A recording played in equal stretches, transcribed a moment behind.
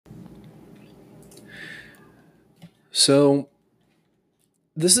So,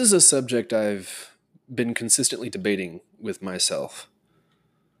 this is a subject I've been consistently debating with myself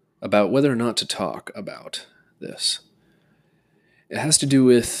about whether or not to talk about this. It has to do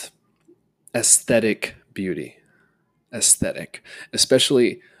with aesthetic beauty, aesthetic,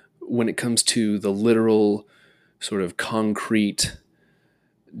 especially when it comes to the literal, sort of concrete,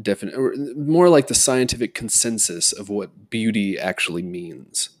 definite, or more like the scientific consensus of what beauty actually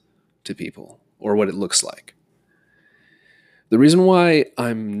means to people or what it looks like. The reason why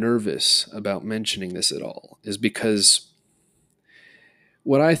I'm nervous about mentioning this at all is because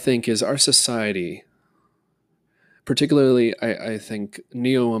what I think is our society, particularly I think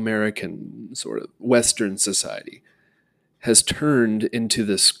Neo American sort of Western society, has turned into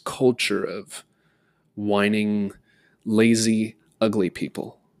this culture of whining, lazy, ugly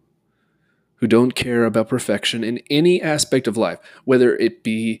people who don't care about perfection in any aspect of life, whether it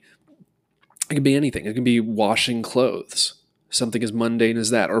could be anything. It could be washing clothes, something as mundane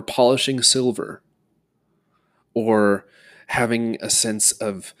as that, or polishing silver, or having a sense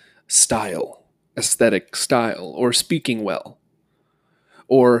of style, aesthetic style, or speaking well,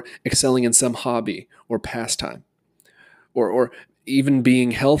 or excelling in some hobby or pastime, or even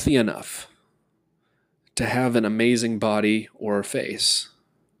being healthy enough to have an amazing body or face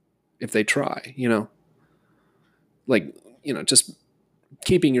if they try, like, just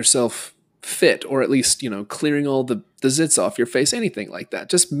keeping yourself fit, or at least, clearing all the zits off your face, anything like that.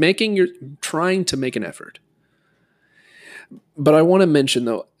 Just trying to make an effort. But I want to mention,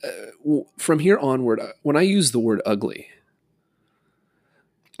 though, from here onward, when I use the word ugly,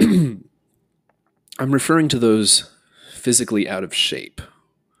 I'm referring to those physically out of shape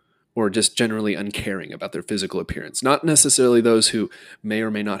or just generally uncaring about their physical appearance, not necessarily those who may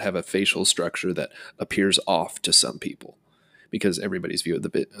or may not have a facial structure that appears off to some people, because everybody's view of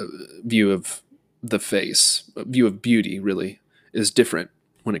the face, view of beauty, really is different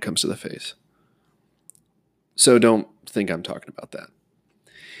when it comes to the face. So don't think I'm talking about that.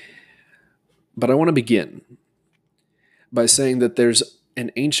 But I want to begin by saying that there's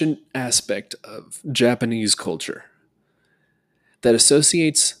an ancient aspect of Japanese culture that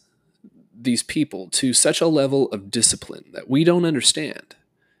associates these people to such a level of discipline that we don't understand.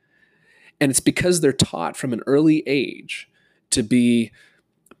 And it's because they're taught from an early age to be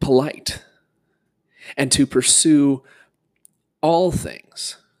polite and to pursue all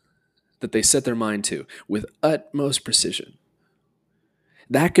things that they set their mind to with utmost precision.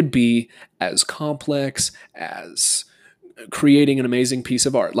 That could be as complex as creating an amazing piece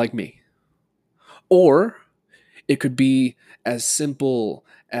of art like me. Or it could be as simple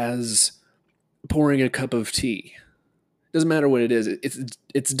as pouring a cup of tea. Doesn't matter what it is.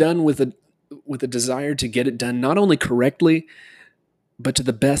 It's done with a desire to get it done not only correctly, but to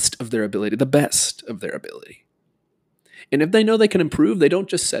the best of their ability, the best of their ability. And if they know they can improve, they don't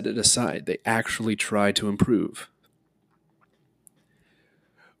just set it aside. They actually try to improve.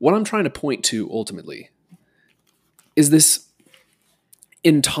 What I'm trying to point to ultimately is this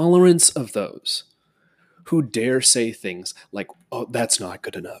intolerance of those who dare say things like, "Oh, that's not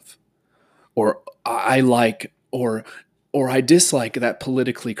good enough," or "I like," or "I dislike that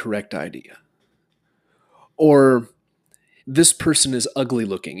politically correct idea," or "this person is ugly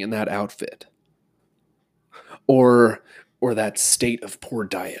looking in that outfit," or that state of poor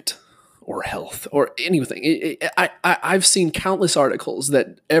diet or health or anything. I've seen countless articles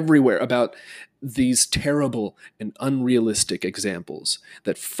that everywhere about these terrible and unrealistic examples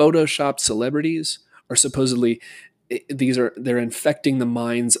that photoshopped celebrities are supposedly they're infecting the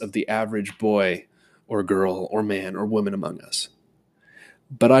minds of the average boy or girl or man or woman among us.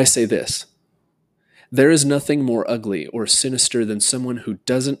 But I say this: there is nothing more ugly or sinister than someone who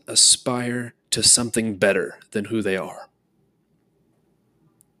doesn't aspire to something better than who they are.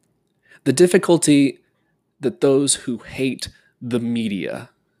 The difficulty that those who hate the media,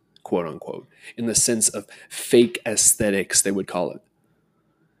 quote unquote, in the sense of fake aesthetics, they would call it,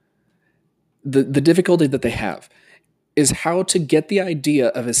 the difficulty that they have is how to get the idea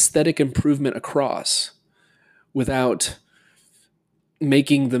of aesthetic improvement across without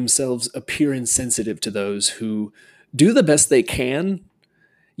making themselves appear insensitive to those who do the best they can,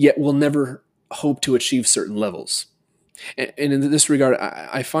 yet will never hope to achieve certain levels. And in this regard,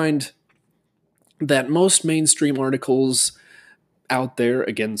 I find that most mainstream articles out there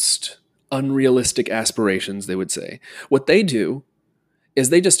against unrealistic aspirations, they would say, what they do is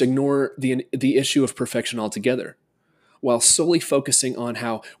they just ignore the issue of perfection altogether, while solely focusing on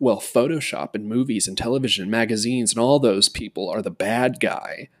how, well, Photoshop and movies and television and magazines and all those people are the bad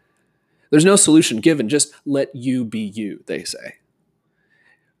guy. There's no solution given, just let you be you, they say.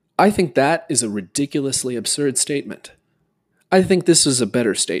 I think that is a ridiculously absurd statement. I think this is a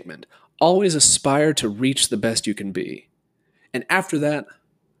better statement. Always aspire to reach the best you can be. And after that,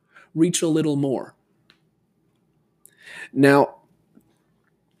 reach a little more. Now,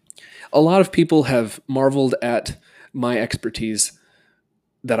 a lot of people have marveled at my expertise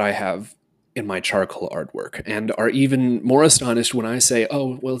that I have in my charcoal artwork and are even more astonished when I say,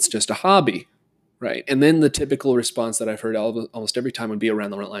 oh, well, it's just a hobby, right? And then the typical response that I've heard almost every time would be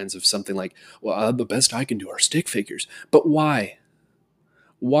around the lines of something like, well, the best I can do are stick figures. But why?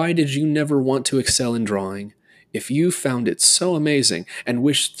 Why did you never want to excel in drawing if you found it so amazing and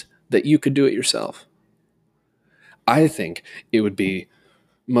wished that you could do it yourself? I think it would be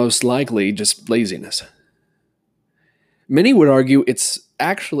most likely just laziness. Many would argue it's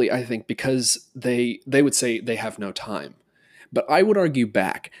actually, I think, because they would say they have no time. But I would argue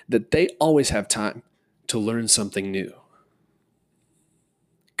back that they always have time to learn something new.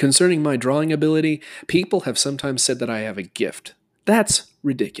 Concerning my drawing ability, people have sometimes said that I have a gift. That's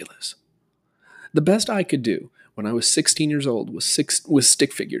ridiculous. The best I could do when I was 16 years old was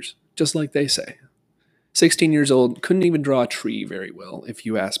stick figures, just like they say. 16 years old, couldn't even draw a tree very well, if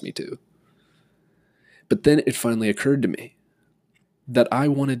you asked me to. But then it finally occurred to me that I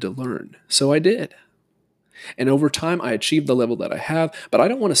wanted to learn, so I did. And over time, I achieved the level that I have, but I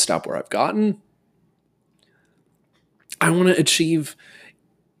don't want to stop where I've gotten. I want to achieve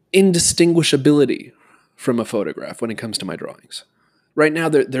indistinguishability from a photograph when it comes to my drawings. Right now,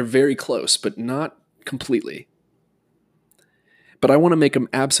 they're very close, but not completely. But I want to make them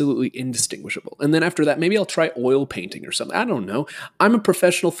absolutely indistinguishable. And then after that, maybe I'll try oil painting or something. I don't know. I'm a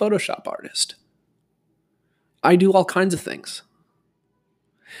professional Photoshop artist. I do all kinds of things.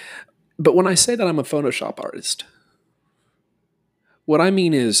 But when I say that I'm a Photoshop artist, what I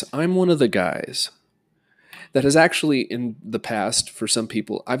mean is I'm one of the guys that has actually, in the past, for some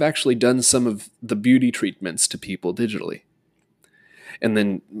people, I've actually done some of the beauty treatments to people digitally. And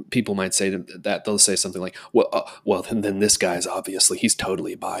then people might say that they'll say something like, well, then this guy's obviously, he's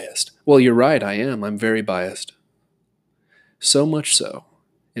totally biased. Well, you're right, I am. I'm very biased. So much so,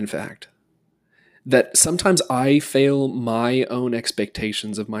 in fact, that sometimes I fail my own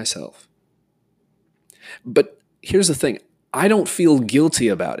expectations of myself. But here's the thing. I don't feel guilty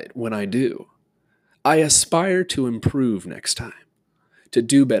about it when I do. I aspire to improve next time, to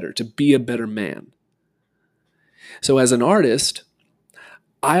do better, to be a better man. So as an artist,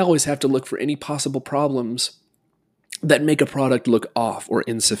 I always have to look for any possible problems that make a product look off or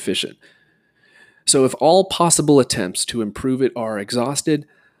insufficient. So if all possible attempts to improve it are exhausted,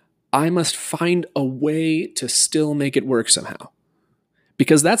 I must find a way to still make it work somehow.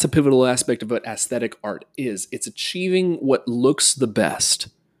 Because that's a pivotal aspect of what aesthetic art is. It's achieving what looks the best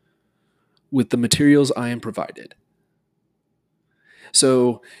with the materials I am provided.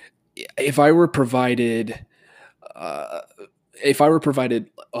 So if I were provided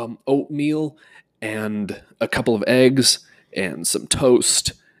oatmeal and a couple of eggs and some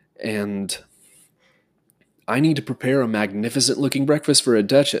toast, and I need to prepare a magnificent looking breakfast for a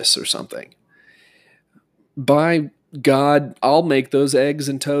duchess or something, by God, I'll make those eggs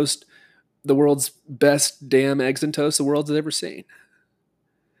and toast the world's best damn eggs and toast the world's ever seen.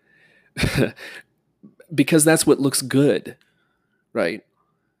 Because that's what looks good, right?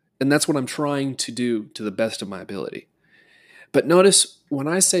 And that's what I'm trying to do to the best of my ability. But notice when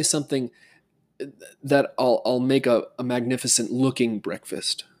I say something that I'll make a magnificent looking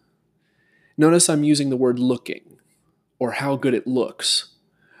breakfast, notice I'm using the word looking, or how good it looks,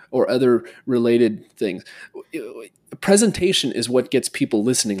 or other related things. Presentation is what gets people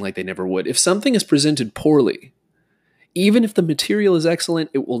listening like they never would. If something is presented poorly, even if the material is excellent,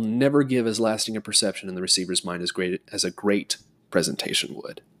 it will never give as lasting a perception in the receiver's mind as a great presentation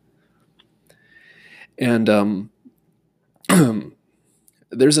would. And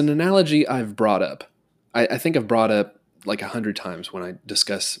there's an analogy I've brought up. I think I've brought up like 100 times when I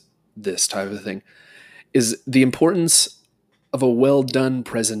discuss this type of thing, is the importance of a well-done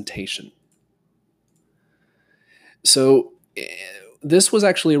presentation. So this was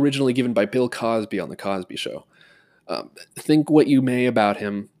actually originally given by Bill Cosby on The Cosby Show. Think what you may about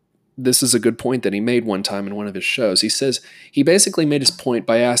him. This is a good point that he made one time in one of his shows. He says, he basically made his point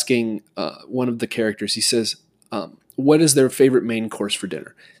by asking one of the characters, he says, what is their favorite main course for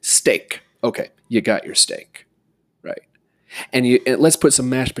dinner? Steak. Okay, you got your steak, right? And let's put some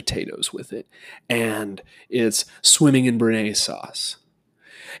mashed potatoes with it. And it's swimming in béarnaise sauce.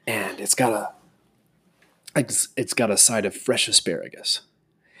 And it's got a side of fresh asparagus.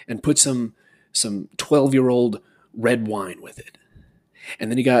 And put some 12-year-old red wine with it. And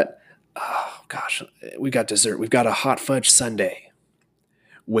then you got, we got dessert. We've got a hot fudge sundae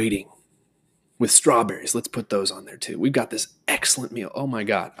waiting with strawberries. Let's put those on there too. We've got this excellent meal. Oh my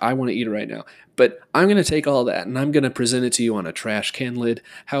God, I want to eat it right now. But I'm going to take all that and I'm going to present it to you on a trash can lid.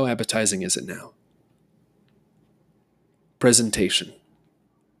 How appetizing is it now? Presentation.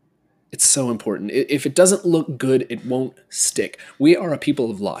 It's so important. If it doesn't look good, it won't stick. We are a people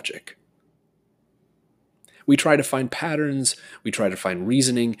of logic. We try to find patterns. We try to find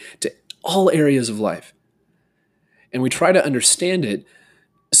reasoning to all areas of life. And we try to understand it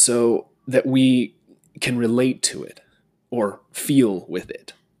so that we can relate to it or feel with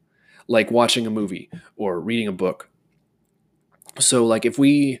it, like watching a movie or reading a book. So like if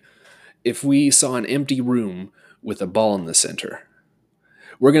we saw an empty room with a ball in the center,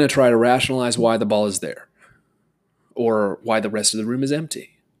 we're going to try to rationalize why the ball is there, or why the rest of the room is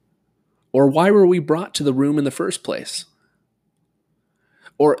empty, or why were we brought to the room in the first place.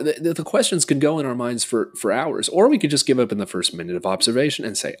 Or the questions could go in our minds for hours, or we could just give up in the first minute of observation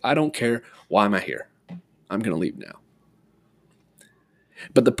and say, I don't care. Why am I here? I'm going to leave now.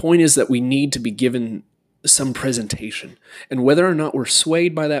 But the point is that we need to be given some presentation, and whether or not we're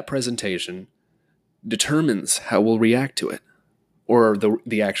swayed by that presentation determines how we'll react to it, or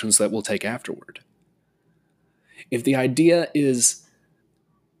the actions that we'll take afterward. If the idea is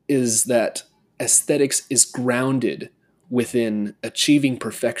that aesthetics is grounded within achieving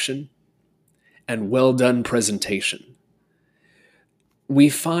perfection and well-done presentation, we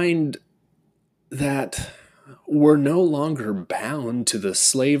find that we're no longer bound to the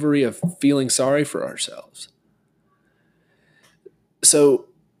slavery of feeling sorry for ourselves. So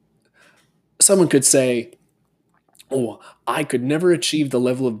someone could say, oh, I could never achieve the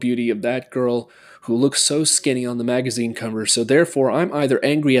level of beauty of that girl who looks so skinny on the magazine cover, so therefore I'm either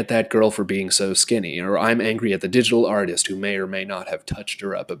angry at that girl for being so skinny, or I'm angry at the digital artist who may or may not have touched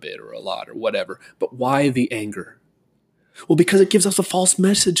her up a bit or a lot or whatever. But why the anger? Well, because it gives us a false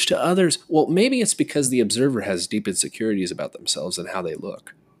message to others. Well, maybe it's because the observer has deep insecurities about themselves and how they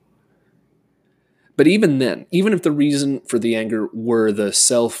look. But even then, even if the reason for the anger were the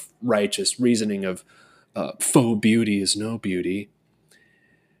self-righteous reasoning of faux beauty is no beauty,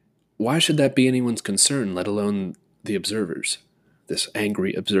 why should that be anyone's concern, let alone the observers, this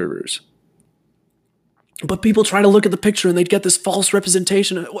angry observers? But people try to look at the picture and they'd get this false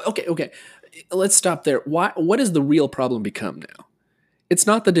representation. Okay. Let's stop there. What has the real problem become now? It's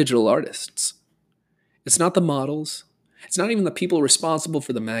not the digital artists. It's not the models. It's not even the people responsible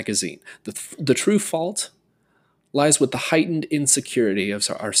for the magazine. The true fault lies with the heightened insecurity of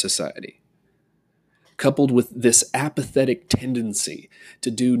our society, coupled with this apathetic tendency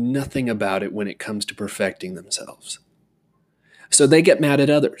to do nothing about it when it comes to perfecting themselves. So they get mad at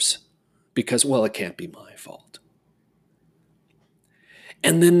others because, well, it can't be my fault.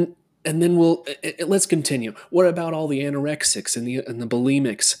 And then let's continue. What about all the anorexics and the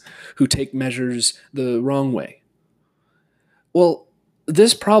bulimics who take measures the wrong way? Well,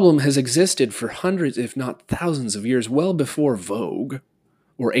 this problem has existed for hundreds, if not thousands of years, well before Vogue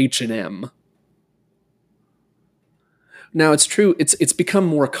or H&M. Now, it's true, it's become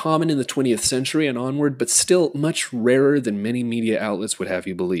more common in the 20th century and onward, but still much rarer than many media outlets would have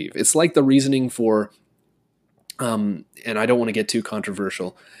you believe. It's like the reasoning for, and I don't want to get too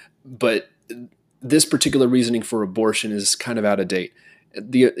controversial, but this particular reasoning for abortion is kind of out of date.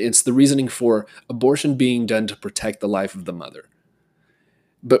 It's the reasoning for abortion being done to protect the life of the mother.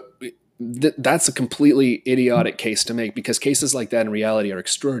 But that's a completely idiotic case to make, because cases like that in reality are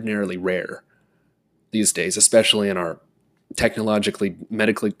extraordinarily rare these days, especially in our technologically,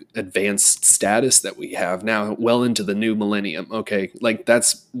 medically advanced status that we have now, well into the new millennium. Okay, like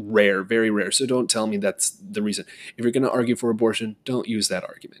that's rare, very rare. So don't tell me that's the reason. If you're going to argue for abortion, don't use that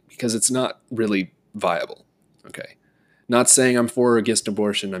argument, because it's not really viable. Okay, not saying I'm for or against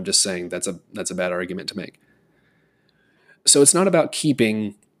abortion. I'm just saying that's a bad argument to make. So it's not about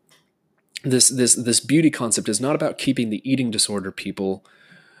keeping this beauty concept is not about keeping the eating disorder people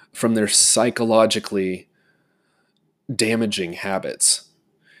from their psychologically damaging habits.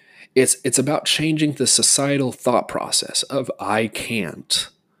 It's about changing the societal thought process of I can't,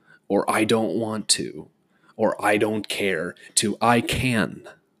 or I don't want to, or I don't care, to I can,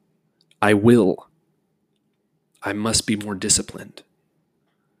 I will, I must be more disciplined.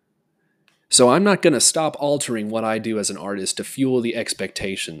 So I'm not going to stop altering what I do as an artist to fuel the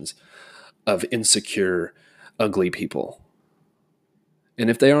expectations of insecure, ugly people. And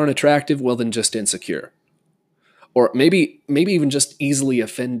if they aren't attractive, well, then just insecure. Or maybe even just easily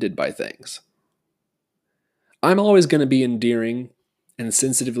offended by things. I'm always going to be endearing and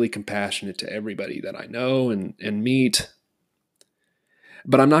sensitively compassionate to everybody that I know and meet.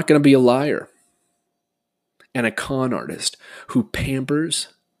 But I'm not going to be a liar. and a con artist who pampers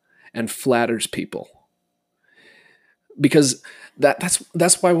and flatters people. Because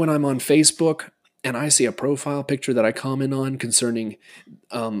that's why when I'm on Facebook and I see a profile picture that I comment on concerning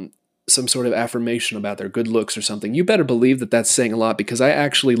some sort of affirmation about their good looks or something, you better believe that that's saying a lot, because I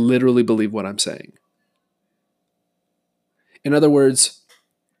actually literally believe what I'm saying. In other words,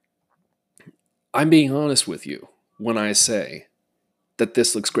 I'm being honest with you when I say that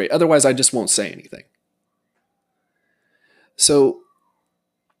this looks great. Otherwise, I just won't say anything. So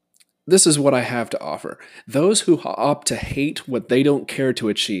this is what I have to offer. Those who opt to hate what they don't care to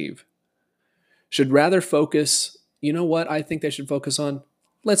achieve should rather focus, you know what I think they should focus on?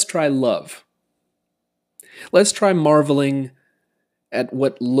 Let's try love. Let's try marveling at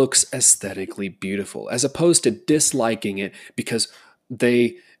what looks aesthetically beautiful, as opposed to disliking it because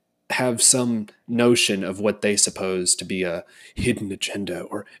they have some notion of what they suppose to be a hidden agenda,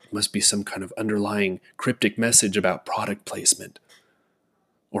 or it must be some kind of underlying cryptic message about product placement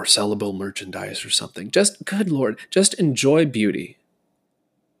or sellable merchandise or something. Just, good Lord, just enjoy beauty.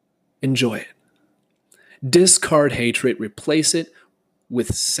 Enjoy it. Discard hatred, replace it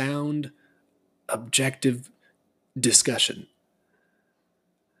with sound, objective discussion,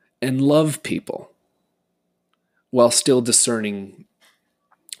 and love people while still discerning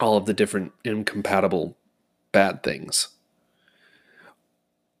all of the different incompatible bad things.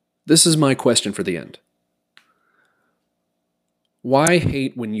 This is my question for the end. Why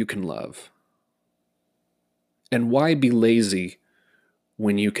hate when you can love? And why be lazy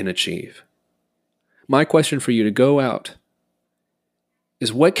when you can achieve? My question for you to go out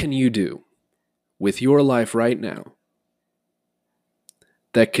is, what can you do with your life right now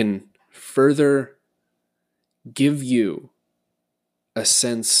that can further give you a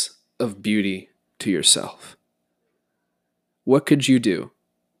sense of beauty to yourself? What could you do?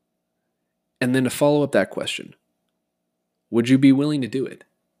 And then to follow up that question, would you be willing to do it?